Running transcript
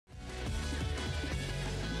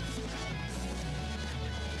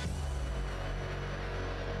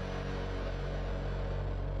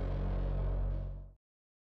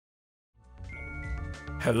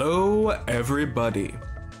Hello everybody,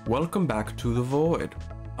 welcome back to the Void.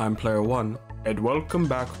 I'm Player 1, and welcome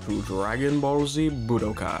back to Dragon Ball Z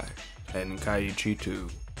Budokai Tenkaichi 2.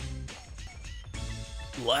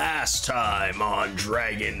 Last time on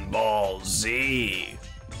Dragon Ball Z,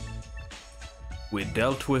 we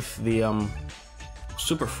dealt with the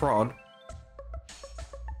super fraud.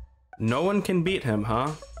 No one can beat him,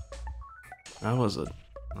 huh? That was a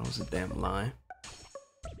damn lie.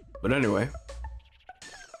 But anyway,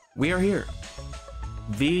 we are here.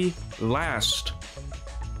 The last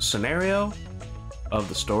scenario of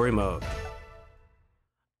the story mode.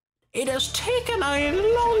 It has taken a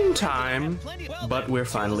long time, but we're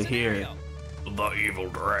finally here. The evil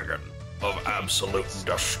dragon of absolute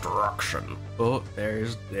destruction. Oh,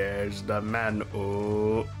 there's the man.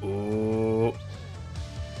 Oh.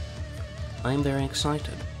 I'm very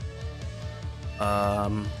excited.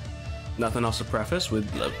 Nothing else to preface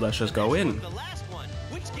with. Let's just go in.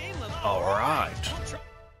 All right.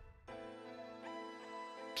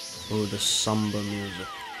 Oh, the samba music.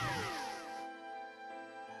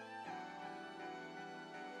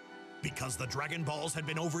 Because the Dragon Balls had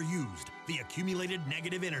been overused, the accumulated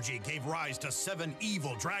negative energy gave rise to 7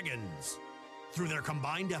 evil dragons. Through their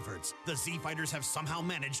combined efforts, the Z Fighters have somehow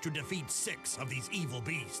managed to defeat 6 of these evil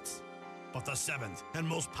beasts. But the 7th and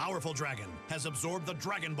most powerful dragon has absorbed the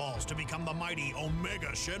Dragon Balls to become the mighty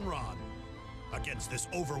Omega Shenron. Against this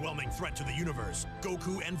overwhelming threat to the universe,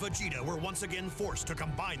 Goku and Vegeta were once again forced to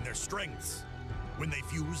combine their strengths. When they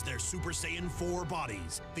fused their Super Saiyan 4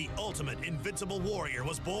 bodies, the ultimate invincible warrior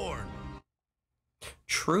was born.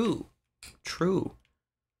 True.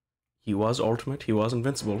 He was ultimate, he was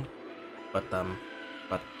invincible. But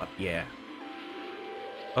yeah.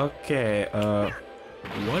 Okay,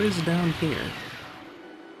 what is down here?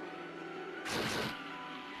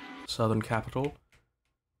 Southern capital.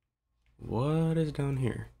 What is down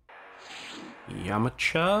here?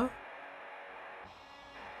 Yamcha?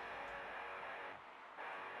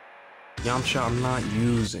 Yamcha, I'm not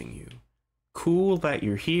using you. Cool that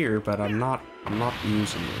you're here, but I'm not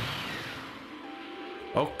using you.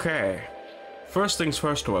 Okay. First things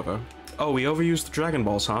first, however. Oh, we overused the Dragon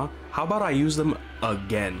Balls, huh? How about I use them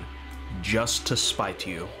again? Just to spite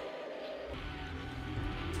you.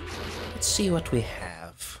 Let's see what we have.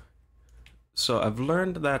 So I've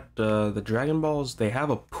learned that the Dragon Balls, they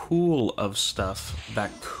have a pool of stuff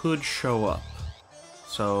that could show up.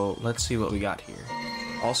 So let's see what we got here.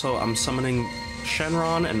 Also, I'm summoning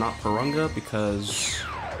Shenron and not Porunga because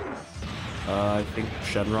I think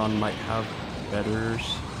Shenron might have better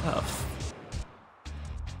stuff.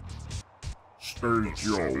 State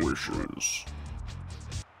your wishes.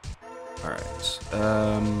 Alright,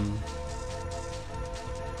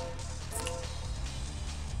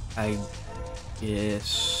 I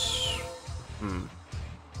guess...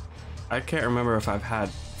 I can't remember if I've had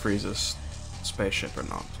Frieza's spaceship or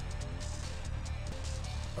not.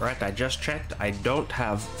 Alright, I just checked. I don't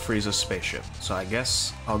have Frieza's spaceship, so I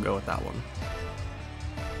guess I'll go with that one.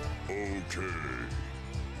 Okay.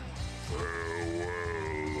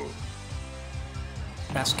 Farewell.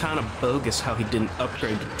 That's kind of bogus how he didn't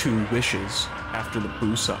upgrade to 2 wishes after the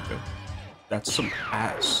Buu saga. That's some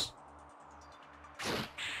ass.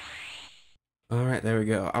 Alright, there we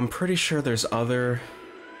go. I'm pretty sure there's other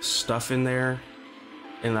stuff in there,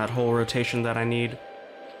 in that whole rotation that I need.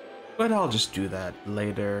 But I'll just do that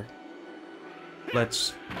later.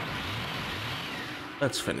 Let's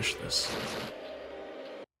finish this.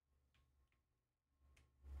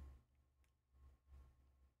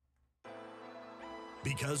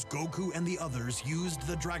 Because Goku and the others used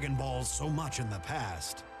the Dragon Balls so much in the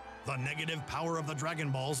past, the negative power of the Dragon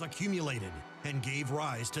Balls accumulated and gave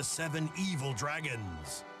rise to 7 evil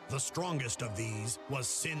dragons. The strongest of these was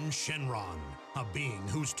Sin Shenron, a being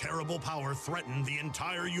whose terrible power threatened the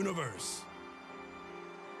entire universe.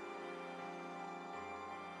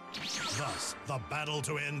 Thus, the battle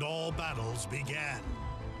to end all battles began.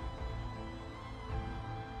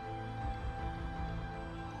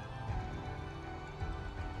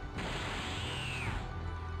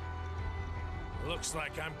 Looks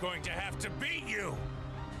like I'm going to have to beat you!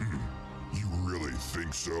 You really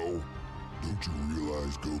think so? Don't you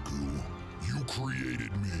realize, Goku? You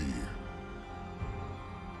created me.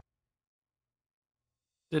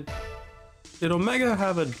 Did Omega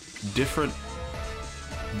have a different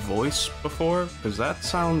voice before? Because that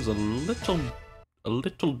sounds a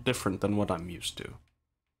little different than what I'm used to.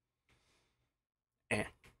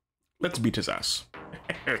 Let's beat his ass.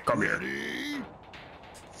 Come here. Ready?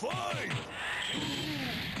 Fight!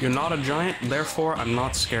 You're not a giant, therefore I'm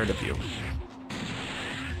not scared of you.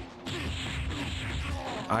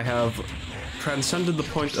 I have transcended the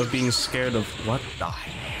point of being scared of... What the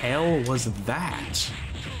hell was that?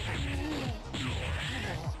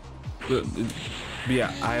 But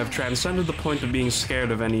yeah, I have transcended the point of being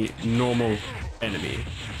scared of any normal enemy.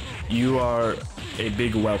 You are a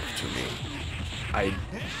big whelp to me. I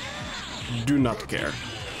do not care.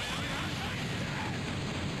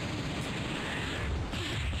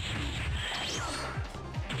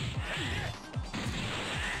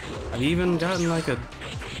 I've even gotten like a...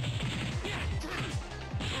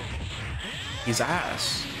 His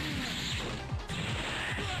ass.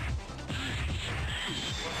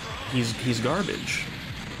 He's garbage.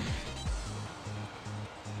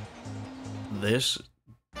 This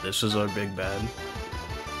is our big bad.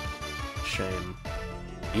 Shame.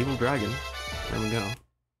 Evil dragon. There we go.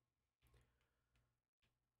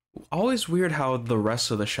 Always weird how the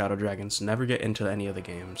rest of the Shadow Dragons never get into any of the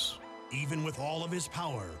games. Even with all of his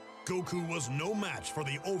power, Goku was no match for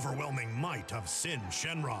the overwhelming might of Sin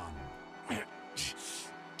Shenron.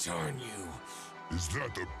 Darn you. Is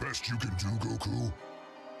that the best you can do, Goku?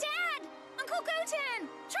 Dad! Uncle Goten!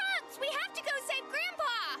 Trunks! We have to go save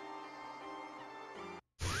Grandpa!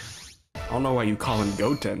 I don't know why you call him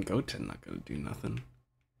Goten. Goten not gonna do nothing.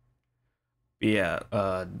 But yeah,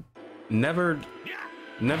 never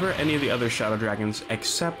any of the other Shadow Dragons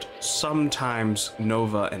except sometimes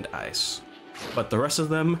Nova and Ice. But the rest of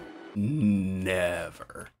them,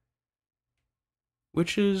 never.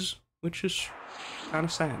 Which is kind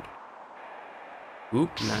of sad. Oop,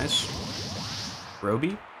 nice.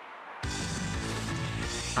 Roby?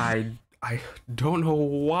 I don't know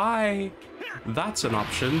why that's an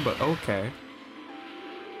option, but okay.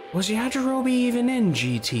 Was Yajirobe even in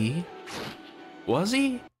GT? Was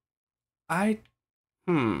he? I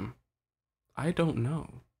don't know.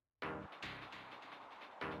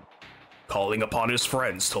 Calling upon his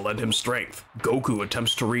friends to lend him strength, Goku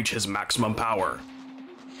attempts to reach his maximum power.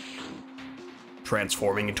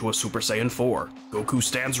 Transforming into a Super Saiyan 4, Goku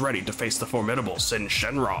stands ready to face the formidable Sin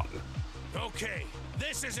Shenron. Okay,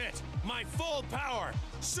 this is it. My full power,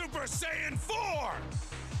 Super Saiyan 4!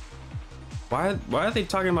 Why are they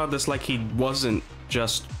talking about this like he wasn't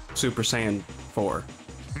just Super Saiyan 4?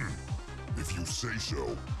 If you say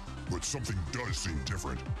so, but something does seem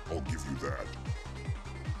different, I'll give you that.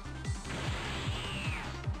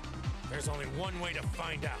 There's only one way to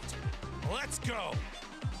find out. Let's go!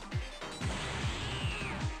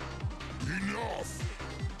 Enough!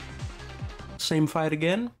 Same fight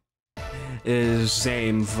again?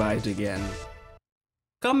 Same fight again.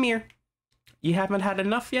 Come here. You haven't had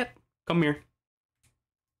enough yet? Come here.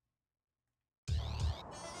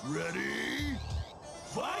 Ready?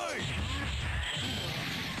 Fight!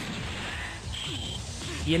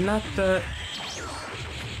 You're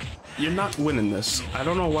not winning this. I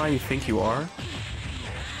don't know why you think you are.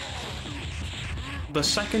 The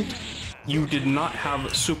second you did not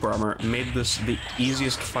have super armor made this the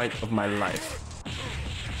easiest fight of my life.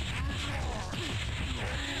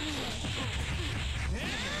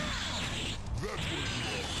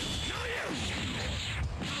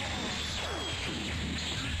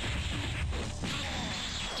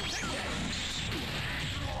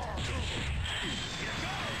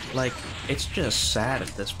 Like, it's just sad at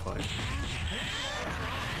this point.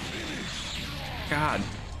 God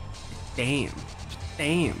damn.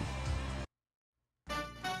 Damn.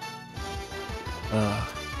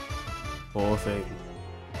 Poor thing.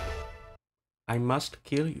 I must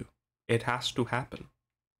kill you. It has to happen.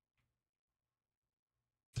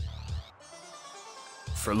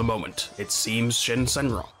 For the moment, it seems Shin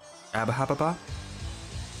Senron. Abahababa?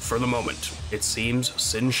 For the moment, it seems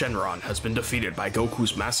Sin Shenron has been defeated by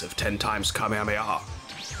Goku's massive 10 times Kamehameha.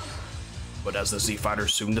 But as the Z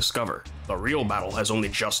Fighters soon discover, the real battle has only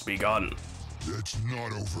just begun. It's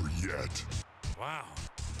not over yet. Wow,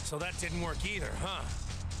 so that didn't work either, huh?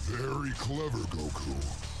 Very clever, Goku.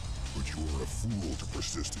 But you are a fool to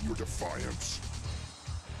persist in your defiance.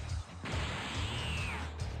 And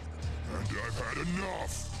I've had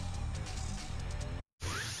enough!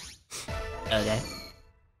 Okay.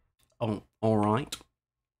 Oh, alright.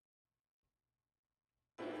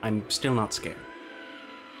 I'm still not scared.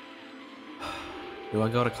 Do I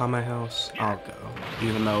go to Kame House? I'll go.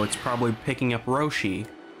 Even though it's probably picking up Roshi.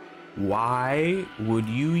 Why would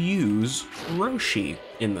you use Roshi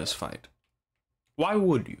in this fight? Why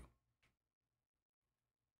would you?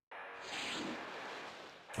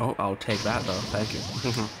 Oh, I'll take that though, thank you.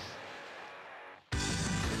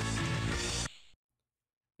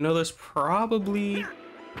 No, there's probably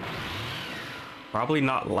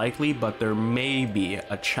not likely, but there may be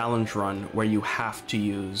a challenge run where you have to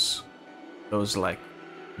use those like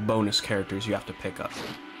bonus characters you have to pick up.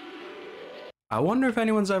 I wonder if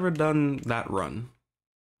anyone's ever done that run.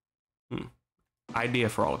 Idea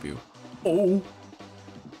for all of you. Oh!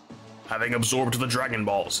 Having absorbed the Dragon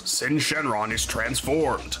Balls, Sin Shenron is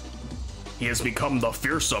transformed. He has become the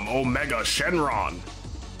fearsome Omega Shenron.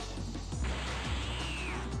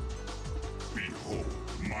 Behold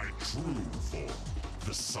my true form,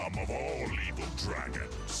 the sum of all evil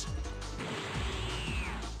dragons.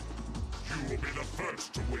 You will be the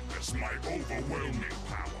first to witness my overwhelming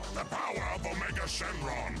power, the power of Omega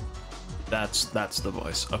Shenron. That's the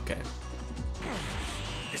voice. Okay.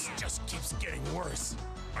 This just keeps getting worse.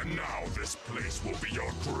 And now this place will be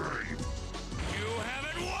your grave. You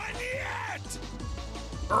haven't won yet!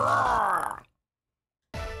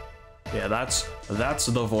 Yeah, that's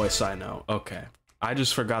the voice I know. Okay. I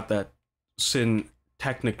just forgot that Sin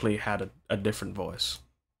technically had a different voice.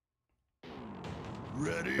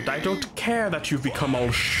 Ready? But I don't care that you've become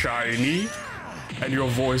all shiny and your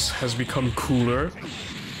voice has become cooler.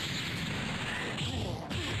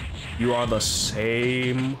 You are the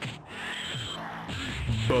same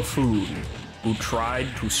buffoon who tried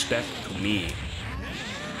to step to me.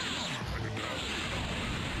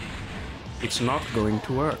 It's not going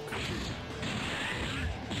to work.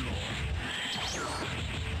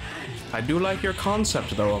 I do like your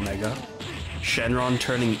concept though, Omega. Shenron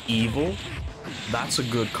turning evil? That's a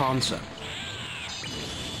good concept.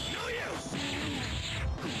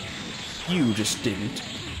 You just didn't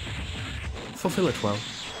fulfill it well.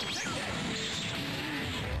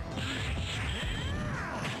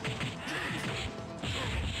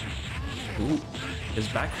 Ooh, his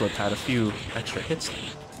backflip had a few extra hits.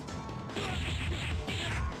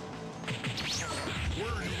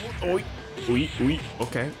 Oi, oi, oi.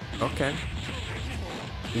 Okay, okay.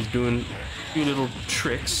 He's doing a few little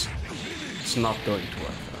tricks. It's not going to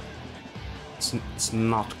work though. It's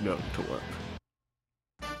not going to work.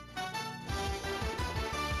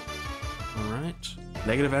 Alright.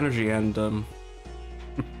 Negative energy and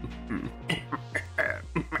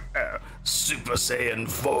Super Saiyan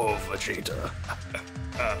 4 Vegeta.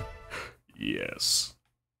 yes.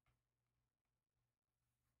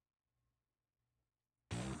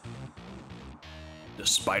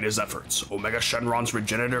 Despite his efforts, Omega Shenron's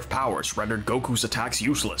regenerative powers rendered Goku's attacks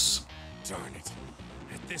useless. Darn it.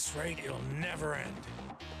 At this rate, it'll never end.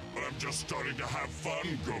 But I'm just starting to have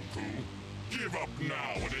fun, Goku. Give up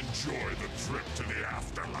now and enjoy the trip to the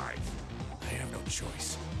afterlife. I have no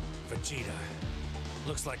choice. Vegeta.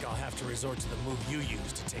 Looks like I'll have to resort to the move you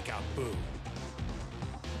used to take out Boo.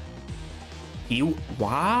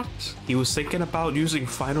 What? He was thinking about using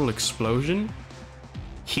Final Explosion?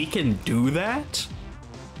 He can do that?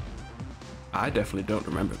 I definitely don't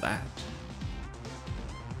remember that.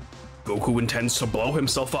 Goku intends to blow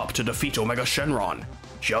himself up to defeat Omega Shenron.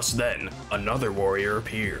 Just then, another warrior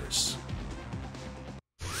appears.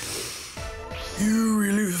 You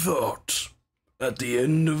really thought, at the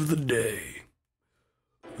end of the day,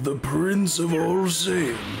 the Prince of all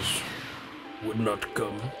Saiyans would not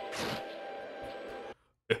come?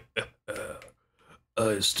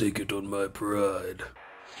 I stake it on my pride.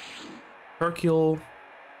 Hercule.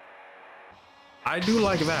 I do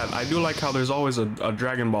like that. I do like how there's always a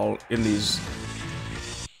Dragon Ball in these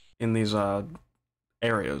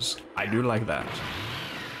areas. I do like that.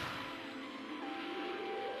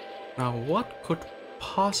 Now, what could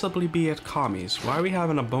possibly be at Kami's? Why are we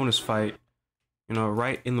having a bonus fight, you know,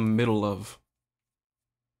 right in the middle of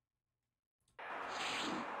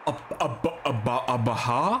a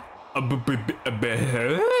Baha?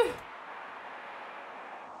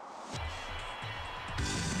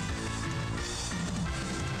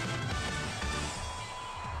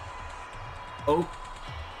 Oh,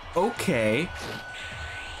 okay.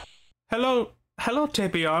 Hello,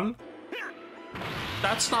 Tapion.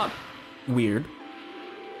 That's not weird.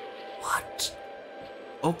 What?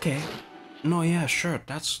 Okay. No, yeah, sure.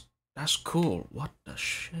 That's cool. What the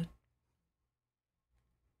shit?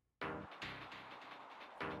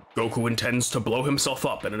 Goku intends to blow himself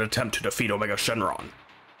up in an attempt to defeat Omega Shenron.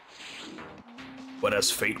 But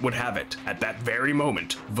as fate would have it, at that very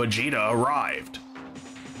moment, Vegeta arrived.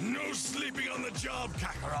 No sleeping on the job,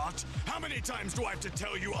 Kakarot! How many times do I have to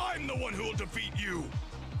tell you I'm the one who will defeat you?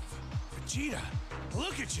 Vegeta,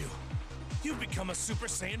 look at you! You've become a Super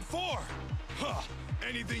Saiyan 4! Huh!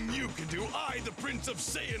 Anything you can do, I, the Prince of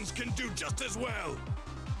Saiyans, can do just as well!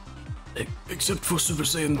 Except for Super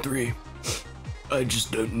Saiyan 3. I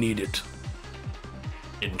just don't need it.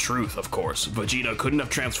 In truth, of course, Vegeta couldn't have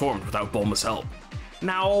transformed without Bulma's help.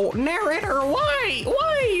 Now, narrator, why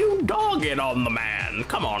are you dogging on the man?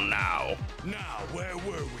 Come on now. Now, where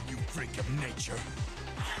were we, you freak of nature?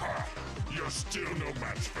 You're still no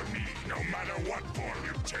match for me, no matter what form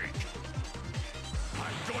you take.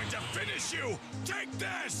 I'm going to finish you! Take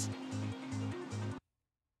this!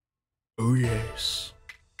 Oh yes.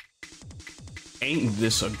 Ain't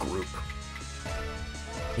this a group?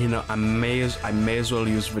 You know, I may as well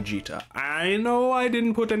use Vegeta. I know I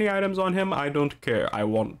didn't put any items on him. I don't care. I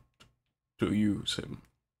want to use him.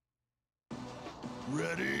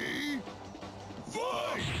 Ready?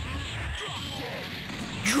 Fight!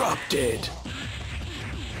 Drop dead.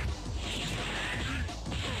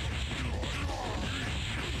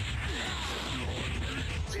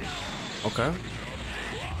 Okay.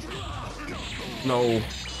 No.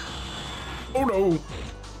 Oh no.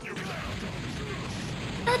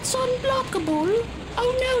 That's unblockable.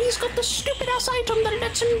 Oh no, he's got the stupid ass item that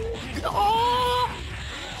lets him. Oh!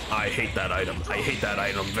 I hate that item. I hate that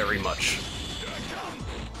item very much.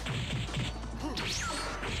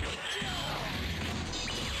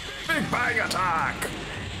 Big Bang Attack!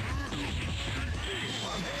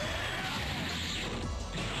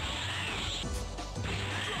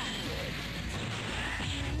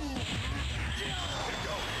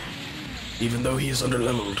 Even though he is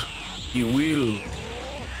underleveled, he will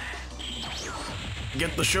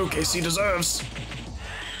Get the showcase he deserves.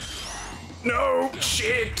 No,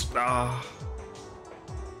 shit. Ah.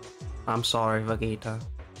 I'm sorry, Vegeta.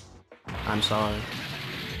 I'm sorry.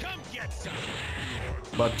 Come get some!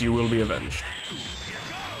 But you will be avenged.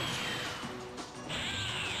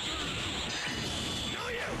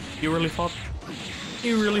 You really thought?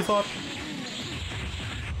 You really thought?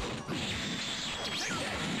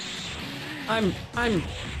 I'm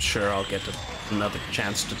sure I'll get another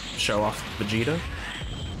chance to show off Vegeta,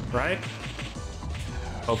 right?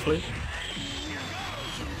 Hopefully.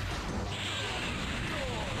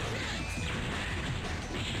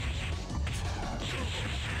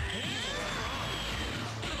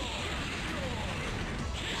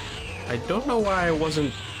 I don't know why I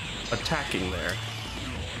wasn't attacking there.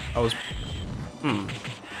 I was...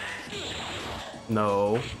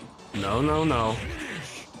 No. No, no, no.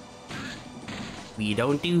 We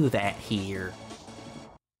don't do that here.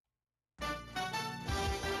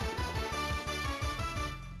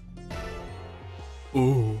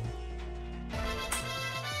 Ooh.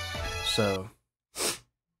 So,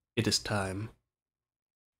 it is time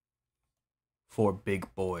for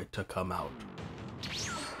Big Boy to come out.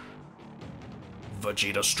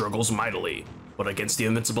 Vegeta struggles mightily, but against the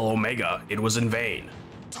invincible Omega, it was in vain.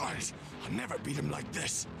 Guys, I'll never beat him like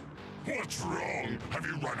this. What's wrong? Have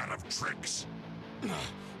you run out of tricks? It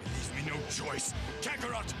leaves me no choice.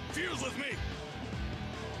 Kakarot, fuse with me!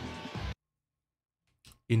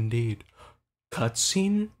 Indeed.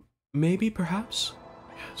 Cutscene? Maybe, perhaps?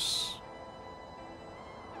 Yes.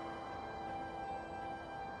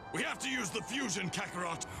 We have to use the fusion,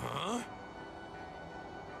 Kakarot. Huh?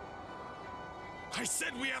 I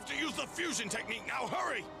said we have to use the fusion technique. Now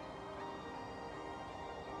hurry!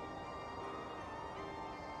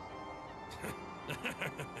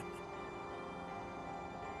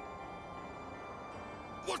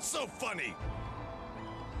 What's so funny?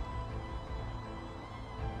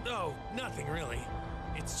 No, nothing really.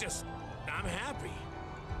 It's just, I'm happy.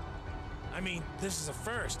 I mean, this is a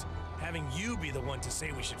first, having you be the one to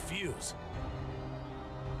say we should fuse.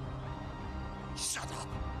 Shut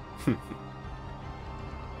up!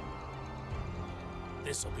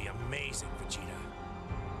 This'll be amazing, Vegeta.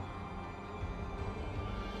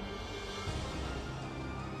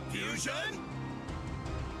 Fusion?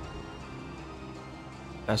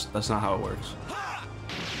 That's not how it works. Ha!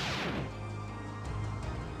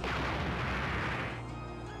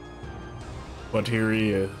 But here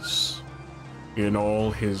he is, in all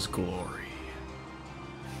his glory.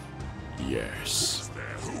 Yes. There,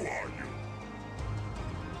 who are you?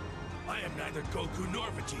 I am neither Goku nor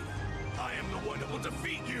Vegeta. I am the one who will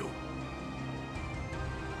defeat you.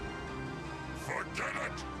 Forget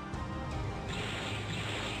it!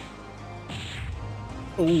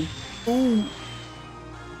 Oh, oh.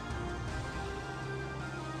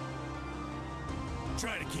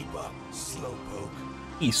 Try to keep up, slowpoke.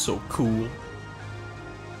 He's so cool.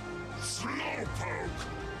 Slowpoke!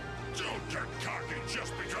 Don't get cocky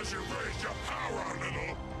just because you raised your power a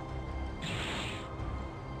little!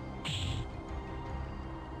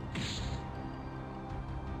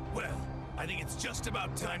 Well, I think it's just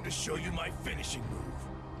about time to show you my finishing move.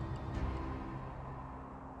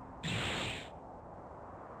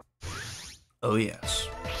 Oh yes.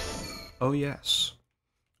 Oh yes.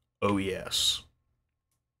 Oh yes.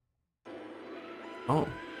 Oh,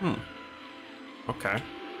 okay.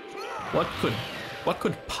 What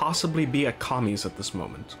could possibly be a Kami's at this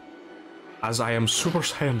moment? as I am Super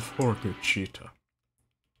Saiyan 4 Gogeta.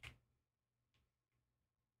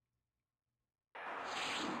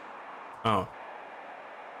 Oh.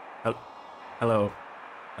 Hello.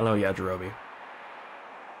 Hello, Yajirobe.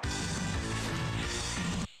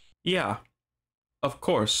 Yeah. Of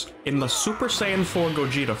course. In the Super Saiyan 4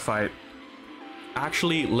 Gogeta fight,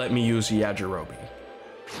 actually let me use Yajirobe.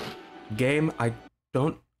 Game, I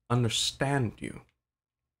don't understand you.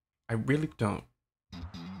 I really don't.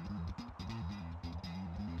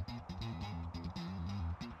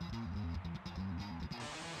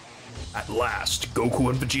 At last, Goku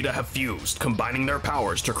and Vegeta have fused, combining their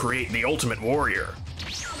powers to create the Ultimate Warrior.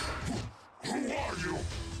 Who are you?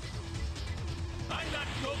 I'm not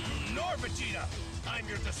Goku nor Vegeta. I'm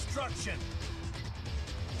your destruction.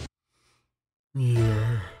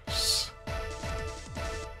 Yes.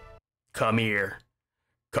 Come here.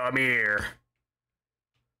 Come here.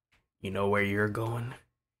 You know where you're going?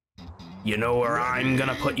 You know where I'm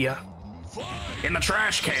gonna put you? In the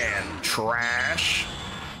trash can, trash.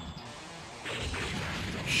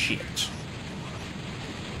 Shit.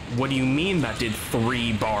 What do you mean that did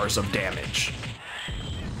 3 bars of damage?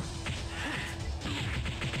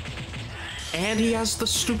 And he has the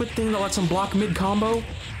stupid thing that lets him block mid-combo?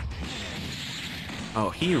 Oh,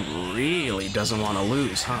 he really doesn't want to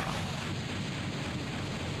lose, huh?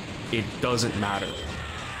 It doesn't matter.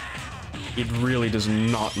 It really does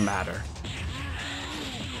not matter.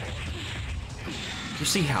 You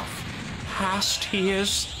see how fast he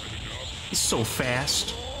is? He's so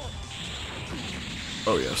fast.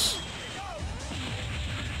 Oh, yes.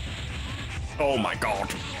 Oh my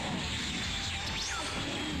god.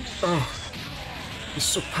 Oh, he's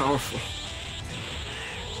so powerful.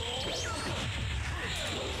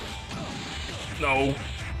 No.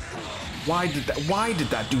 Why did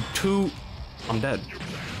that do 2? I'm dead.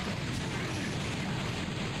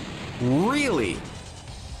 Really?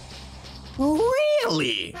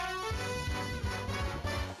 Really?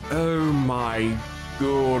 Oh my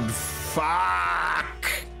good fuck.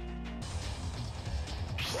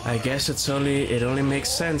 I guess it only makes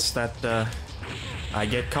sense that I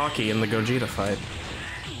get cocky in the Gogeta fight.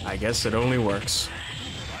 I guess it only works.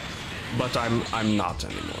 But I'm not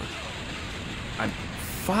anymore. I'm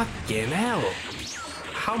fucking hell.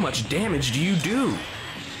 How much damage do you do?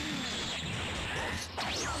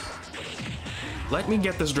 Let me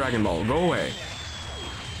get this Dragon Ball. Go away.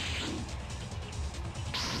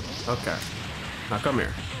 Okay. Now come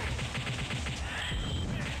here.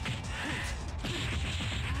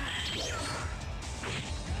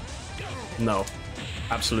 No.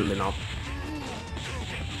 Absolutely not.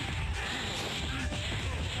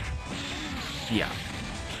 Yeah.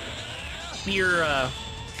 You're,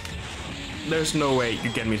 there's no way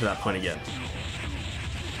you're getting me to that point again.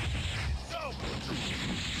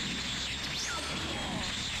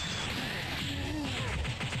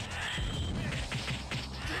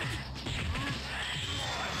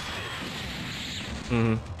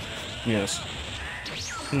 Yes.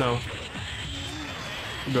 No.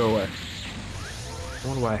 Go away.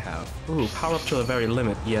 What do I have? Ooh, power up to the very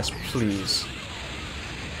limit. Yes, please.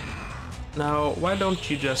 Now, why don't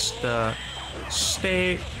you just,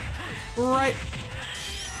 stay right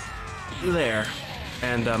there.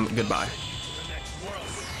 And, goodbye.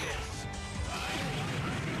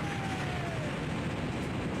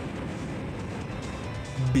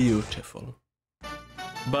 Beautiful.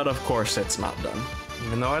 But of course it's not done.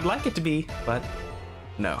 Even though I'd like it to be, but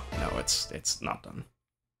no, it's not done.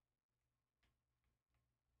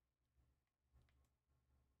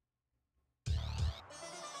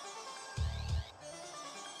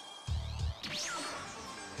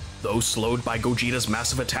 Though slowed by Gogeta's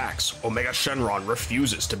massive attacks, Omega Shenron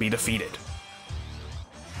refuses to be defeated.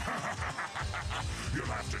 You'll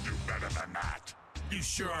have to do better than that. You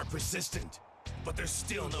sure are persistent, but there's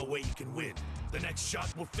still no way you can win. The next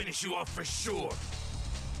shot will finish you off for sure.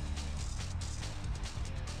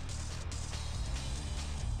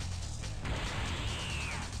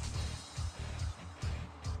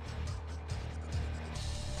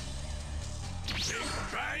 Big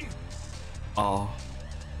bang! Oh.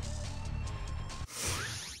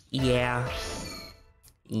 Yeah.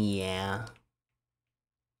 Yeah.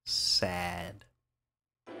 Sad.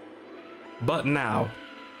 But now,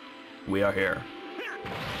 we are here.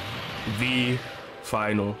 The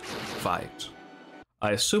final fight.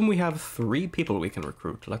 I assume we have 3 people we can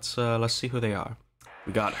recruit. Let's see who they are.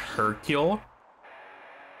 We got Hercule.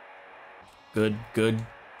 Good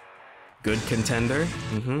contender.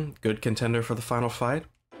 Good contender for the final fight.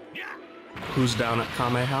 Who's down at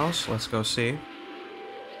Kame House? Let's go see.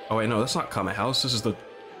 Oh wait, no, that's not Kame House. This is the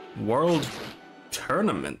World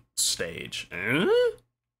tournament stage.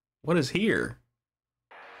 What is here?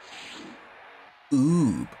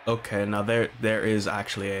 Ooh. Okay, now there is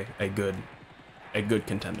actually a good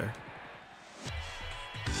contender.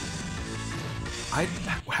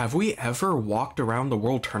 Have we ever walked around the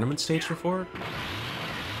world tournament stage before?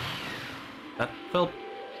 That felt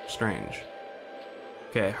strange.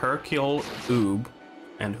 Okay, Hercule, Oob,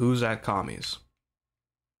 and who's at Kami's?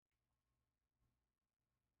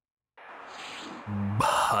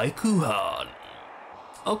 Baikuhan.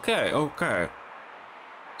 Okay.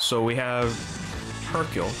 So we have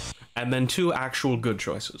Hercule, and then 2 actual good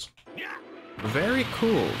choices. Very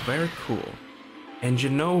cool, very cool. And you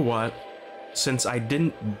know what? Since I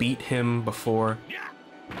didn't beat him before,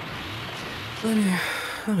 let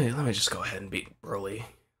me just go ahead and beat Broly.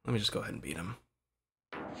 Let me just go ahead and beat him.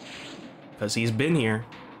 Because he's been here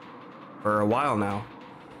for a while now.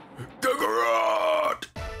 Kakarot!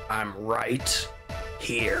 I'm right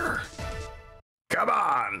here. Come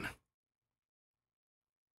on!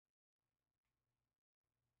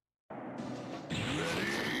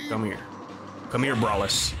 Come here. Come here,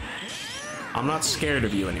 Brawlus. I'm not scared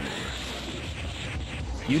of you anymore.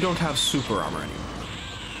 You don't have super armor anymore.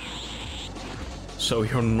 So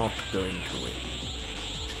you're not going to win.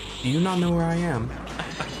 Do you not know where I am?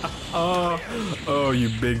 Oh, you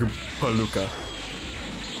big palooka.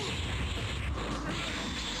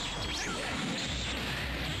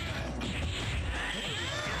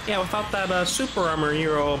 Yeah, without that super armor,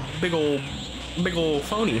 you're a big ol'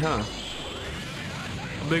 phony, huh?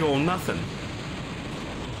 A big ol' nothing.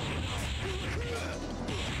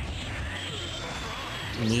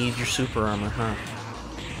 You need your super armor, huh?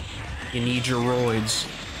 You need your roids.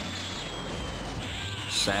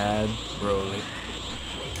 Sad Broly.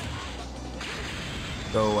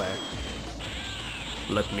 Go away.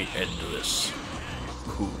 Let me end this.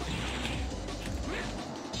 Cool.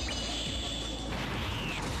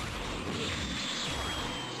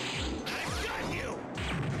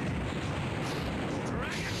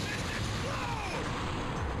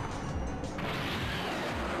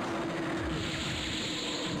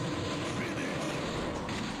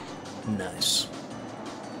 Nice.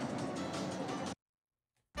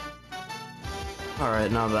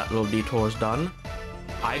 Alright, now that little detour's done.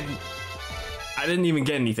 I didn't even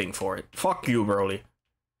get anything for it. Fuck you, Broly.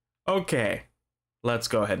 Okay. Let's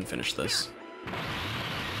go ahead and finish this.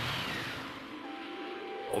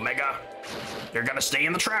 Omega, you're gonna stay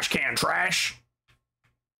in the trash can, trash!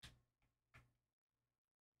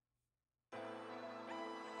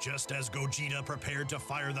 Just as Gogeta prepared to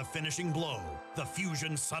fire the finishing blow, the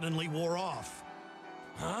fusion suddenly wore off.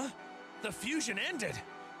 Huh? The fusion ended?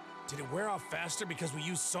 Did it wear off faster because we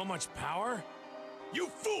used so much power? You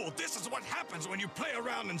fool! This is what happens when you play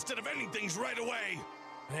around instead of ending things right away!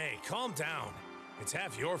 Hey, calm down. It's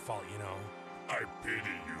half your fault, you know. I pity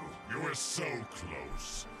you. You were so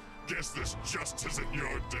close. Guess this just isn't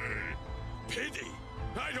your day. Pity?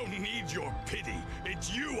 I don't need your pity.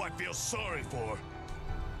 It's you I feel sorry for.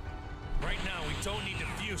 Right now, we don't need to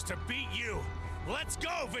fuse to beat you. Let's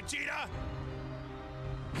go, Vegeta!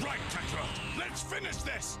 Right, Kakarot. Let's finish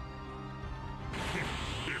this!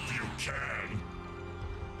 If you can.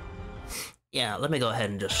 Yeah, let me go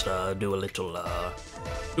ahead and just do a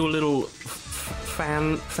little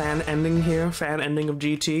fan ending here, fan ending of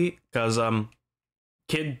GT, because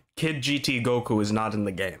Kid GT Goku is not in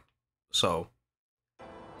the game, so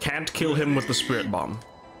can't kill him with the Spirit Bomb.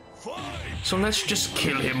 So let's just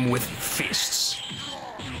kill him with fists.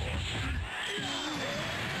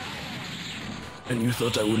 And you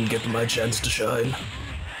thought I wouldn't get my chance to shine?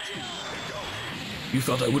 You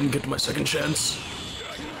thought I wouldn't get my second chance?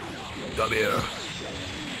 Come here.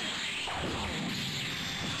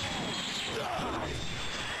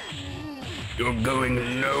 You're going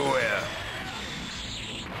nowhere.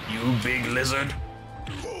 You big lizard?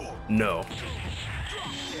 No.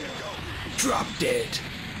 Drop dead.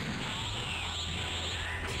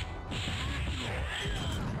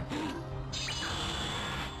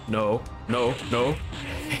 No, no, no.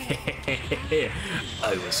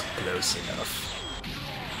 I was close enough.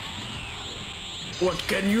 What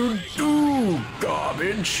can you do,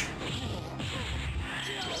 garbage?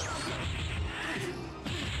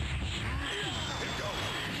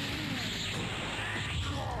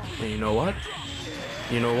 And you know what?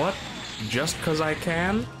 You know what? Just because I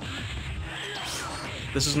can,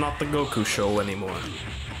 this is not the Goku show anymore.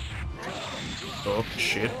 Oh,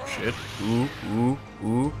 shit. Ooh.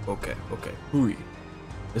 Okay. Hurry.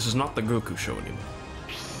 This is not the Goku show anymore.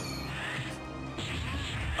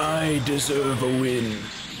 I deserve a win,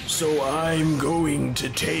 so I'm going to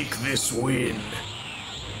take this win.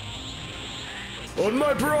 On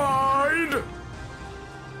my pride!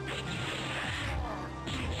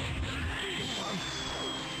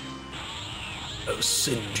 I'll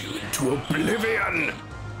send you into oblivion!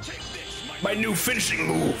 My new finishing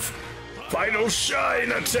move! Final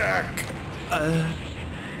shine attack!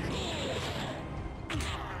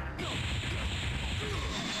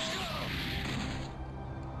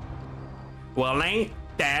 Well, ain't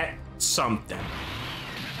that something?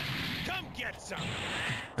 Come get some.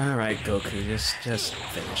 All right, Goku, just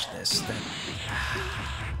finish this.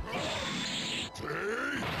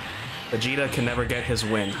 Vegeta can never get his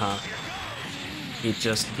win, huh? He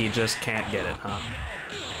just can't get it, huh?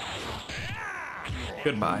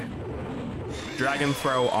 Goodbye. Dragon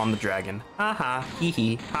throw on the dragon. Haha, hee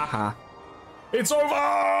hee, haha. It's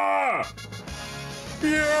over!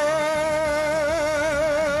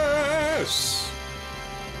 Yes!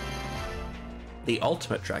 The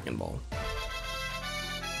ultimate Dragon Ball.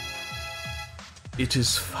 It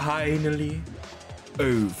is finally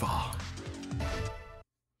over.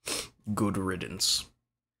 Good riddance.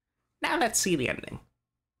 Now let's see the ending.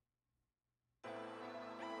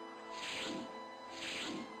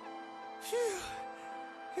 Phew.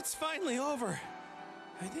 It's finally over.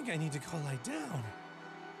 I think I need to go lie down.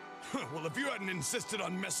 Well, if you hadn't insisted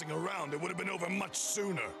on messing around, it would have been over much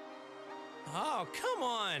sooner. Oh, come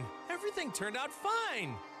on. Everything turned out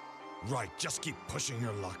fine. Right, just keep pushing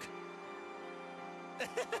your luck.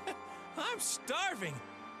 I'm starving.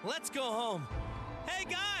 Let's go home. Hey,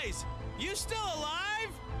 guys, you still alive?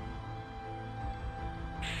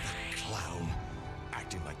 That clown,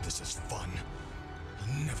 acting like this is fun,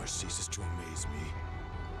 never ceases to amaze me.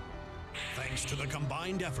 Thanks to the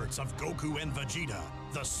combined efforts of Goku and Vegeta,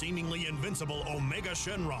 the seemingly invincible Omega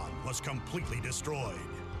Shenron was completely destroyed.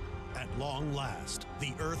 At long last,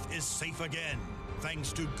 the Earth is safe again,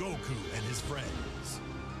 thanks to Goku and his friends.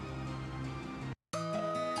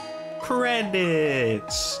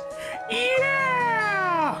 Credits!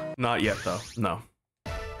 Yeah! Not yet, though. No.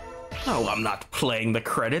 No, I'm not playing the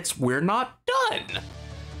credits. We're not done.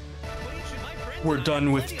 We're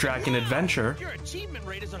done with Dragon Adventure. Your achievement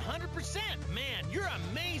rate is 100%. Man, you're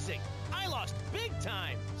amazing. I lost big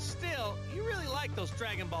time. Still, you really like those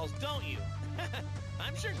Dragon Balls, don't you?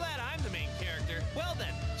 I'm sure glad I'm the main character. Well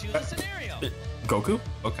then, choose a scenario. Goku?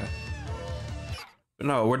 Okay.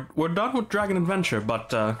 No, we're done with Dragon Adventure,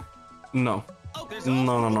 but no. Oh,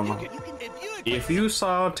 No. If you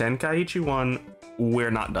saw Tenkaichi 1,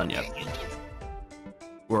 we're not done yet.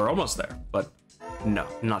 We're almost there, but no,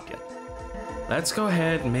 not yet. Let's go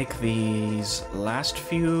ahead and make these last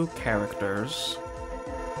few characters.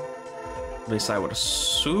 At least I would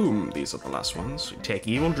assume these are the last ones. We take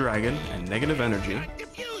Evil Dragon and Negative Energy.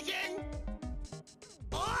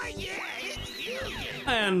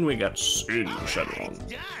 And we got Sin Shenron.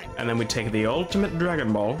 And then we take the Ultimate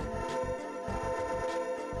Dragon Ball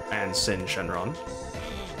and Sin Shenron.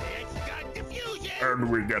 And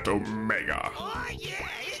we get Omega.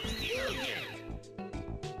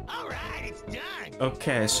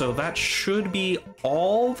 Okay, so that should be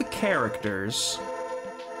all the characters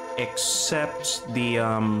except the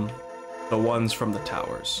ones from the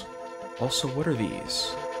towers. Also, what are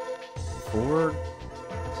these? 4?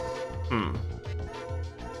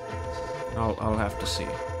 I'll have to see.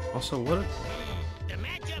 Also, what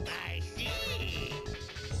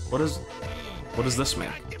does this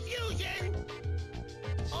mean?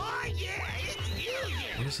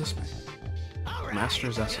 What does this mean?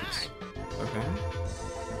 Master's Essence. Okay.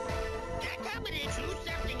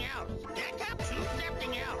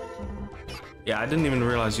 Yeah, I didn't even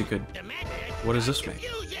realize you could. What does this mean?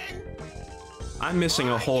 I'm missing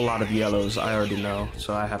a whole lot of yellows, I already know,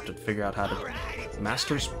 so I have to figure out how to.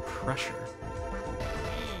 Master's Pressure.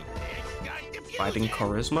 Fighting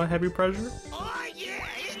Charisma, Heavy Pressure?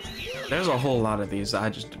 There's a whole lot of these.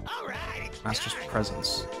 Master's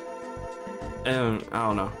Presence. I don't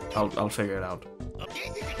know. I'll figure it out.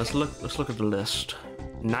 Let's look at the list.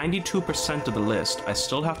 92% of the list. I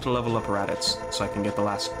still have to level up Raditz so I can get the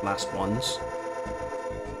last ones.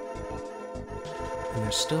 And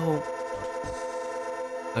there's still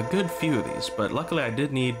a good few of these, but luckily I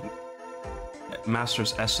did need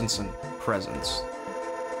Master's Essence and Presence.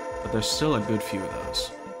 But there's still a good few of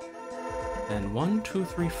those. And 1, 2,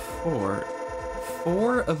 3, 4.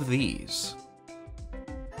 4 of these.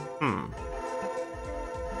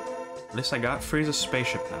 At least I got Frieza's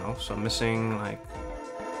spaceship now, so I'm missing, like,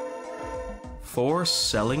 4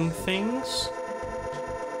 selling things?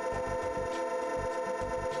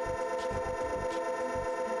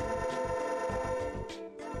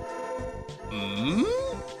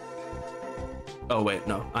 Oh, wait,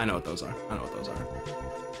 no. I know what those are.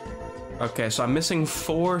 Okay, so I'm missing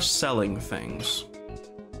 4 selling things.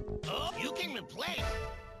 Oh, you can replace.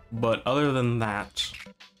 But other than that,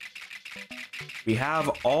 we have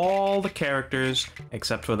all the characters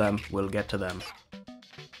except for them. We'll get to them.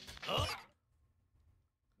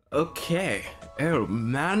 Okay. Oh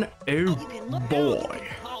man, oh boy.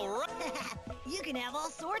 You can have all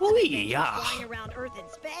sorts Oh, of things yeah. flying around Earth and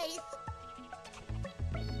space.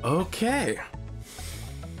 Okay.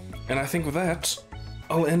 And I think with that,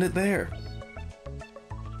 I'll end it there.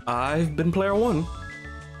 I've been Player One,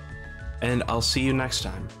 and I'll see you next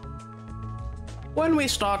time, when we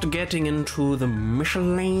start getting into the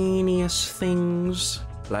miscellaneous things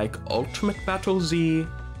like Ultimate Battle Z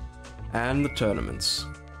and the tournaments.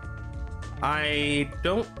 I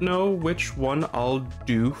don't know which one I'll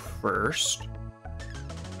do first.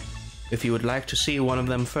 If you would like to see one of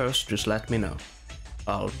them first, just let me know.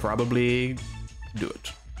 I'll probably do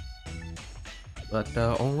it. But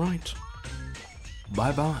alright.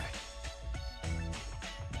 Bye bye.